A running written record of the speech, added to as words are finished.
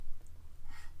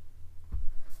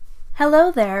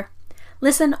Hello there.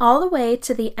 Listen all the way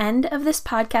to the end of this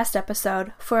podcast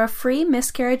episode for a free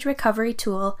miscarriage recovery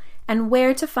tool and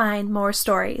where to find more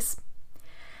stories.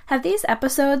 Have these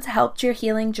episodes helped your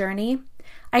healing journey?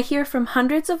 I hear from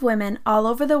hundreds of women all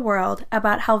over the world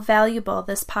about how valuable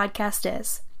this podcast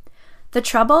is. The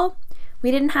trouble? We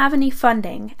didn't have any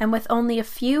funding, and with only a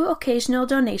few occasional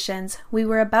donations, we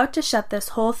were about to shut this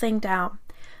whole thing down.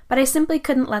 But I simply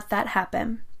couldn't let that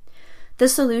happen. The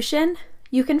solution?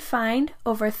 You can find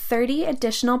over 30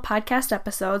 additional podcast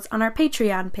episodes on our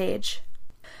Patreon page.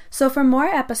 So for more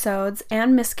episodes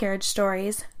and miscarriage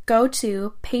stories, go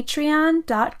to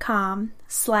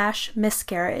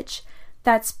patreon.com/miscarriage.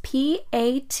 That's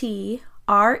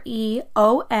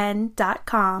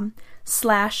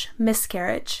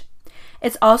patreon.com/miscarriage.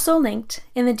 It's also linked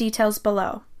in the details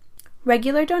below.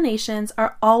 Regular donations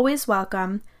are always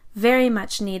welcome, very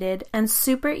much needed, and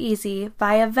super easy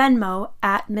via Venmo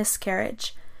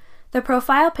 @miscarriage. The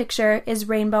profile picture is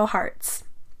rainbow hearts.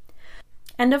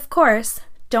 And of course,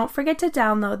 don't forget to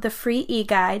download the free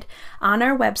e-guide on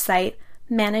our website,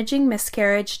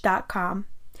 managingmiscarriage.com.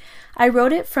 I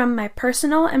wrote it from my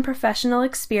personal and professional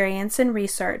experience and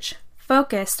research,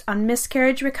 focused on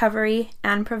miscarriage recovery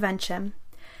and prevention.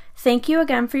 Thank you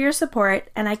again for your support,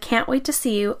 and I can't wait to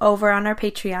see you over on our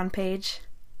Patreon page.